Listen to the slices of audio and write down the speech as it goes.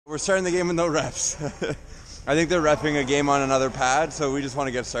We're starting the game with no reps. I think they're repping a game on another pad, so we just want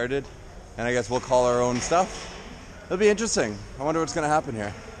to get started. And I guess we'll call our own stuff. It'll be interesting. I wonder what's going to happen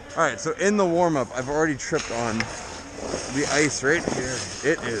here. All right, so in the warm-up, I've already tripped on the ice right here.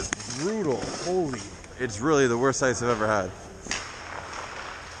 It is brutal. Holy. It's really the worst ice I've ever had.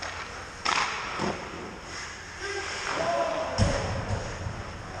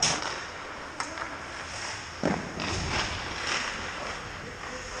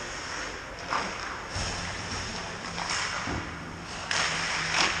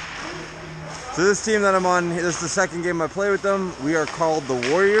 So this team that I'm on, this is the second game I play with them. We are called the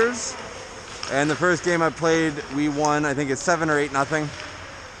Warriors. And the first game I played, we won, I think it's 7 or 8-0.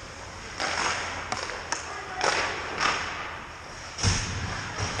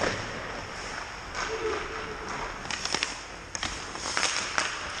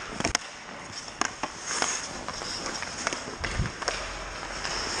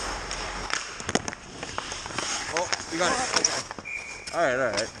 Oh, you got it. Okay. All right,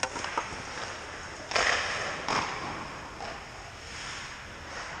 all right.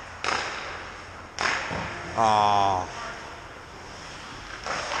 Ah.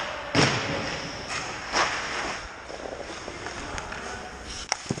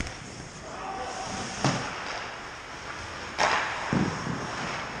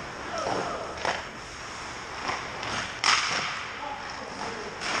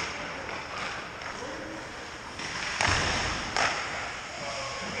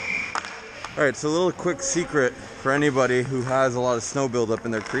 All right, so a little quick secret for anybody who has a lot of snow buildup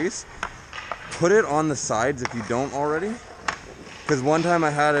in their crease. Put it on the sides if you don't already. Because one time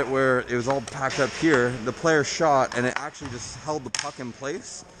I had it where it was all packed up here, the player shot and it actually just held the puck in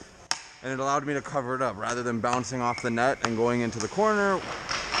place and it allowed me to cover it up rather than bouncing off the net and going into the corner.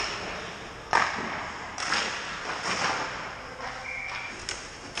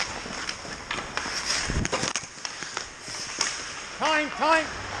 Time!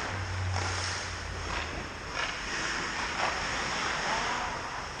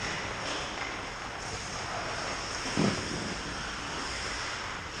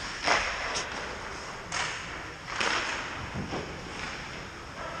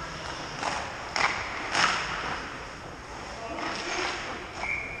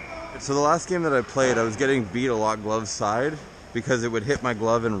 So the last game that I played, I was getting beat a lot glove side because it would hit my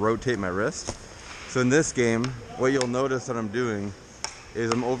glove and rotate my wrist. So in this game, what you'll notice that I'm doing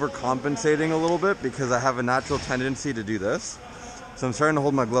is I'm overcompensating a little bit because I have a natural tendency to do this. So I'm starting to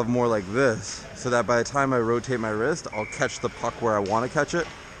hold my glove more like this so that by the time I rotate my wrist, I'll catch the puck where I want to catch it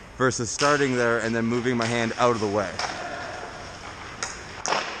versus starting there and then moving my hand out of the way.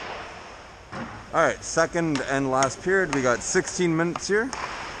 All right, second and last period, we got 16 minutes here.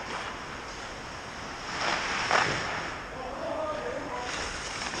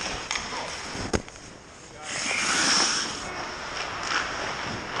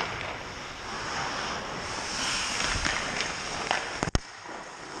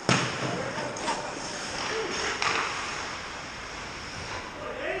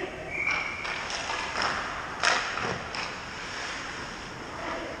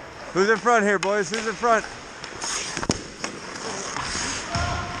 Who's in front here, boys? Who's in front?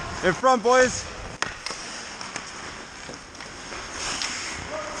 In front, boys.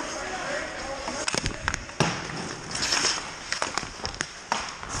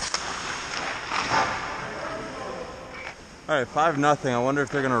 All right, 5-0. I wonder if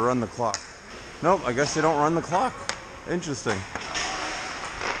they're gonna run the clock. Nope, I guess they don't run the clock. Interesting.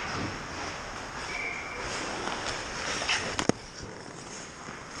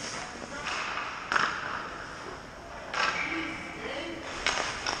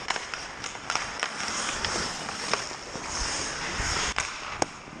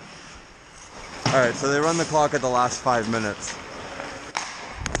 All right, so they run the clock at the last 5 minutes.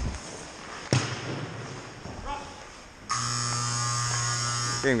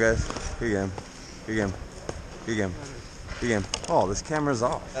 Game, guys. Good game. Good game. Good game. Good game. Oh, this camera's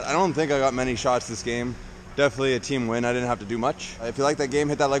off. I don't think I got many shots this game. Definitely a team win. I didn't have to do much. If you like that game,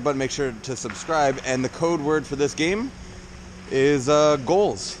 hit that like button. Make sure to subscribe. And the code word for this game is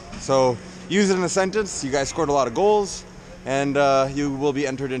goals. So use it in a sentence. You guys scored a lot of goals. And you will be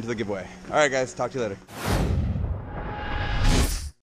entered into the giveaway. All right, guys. Talk to you later.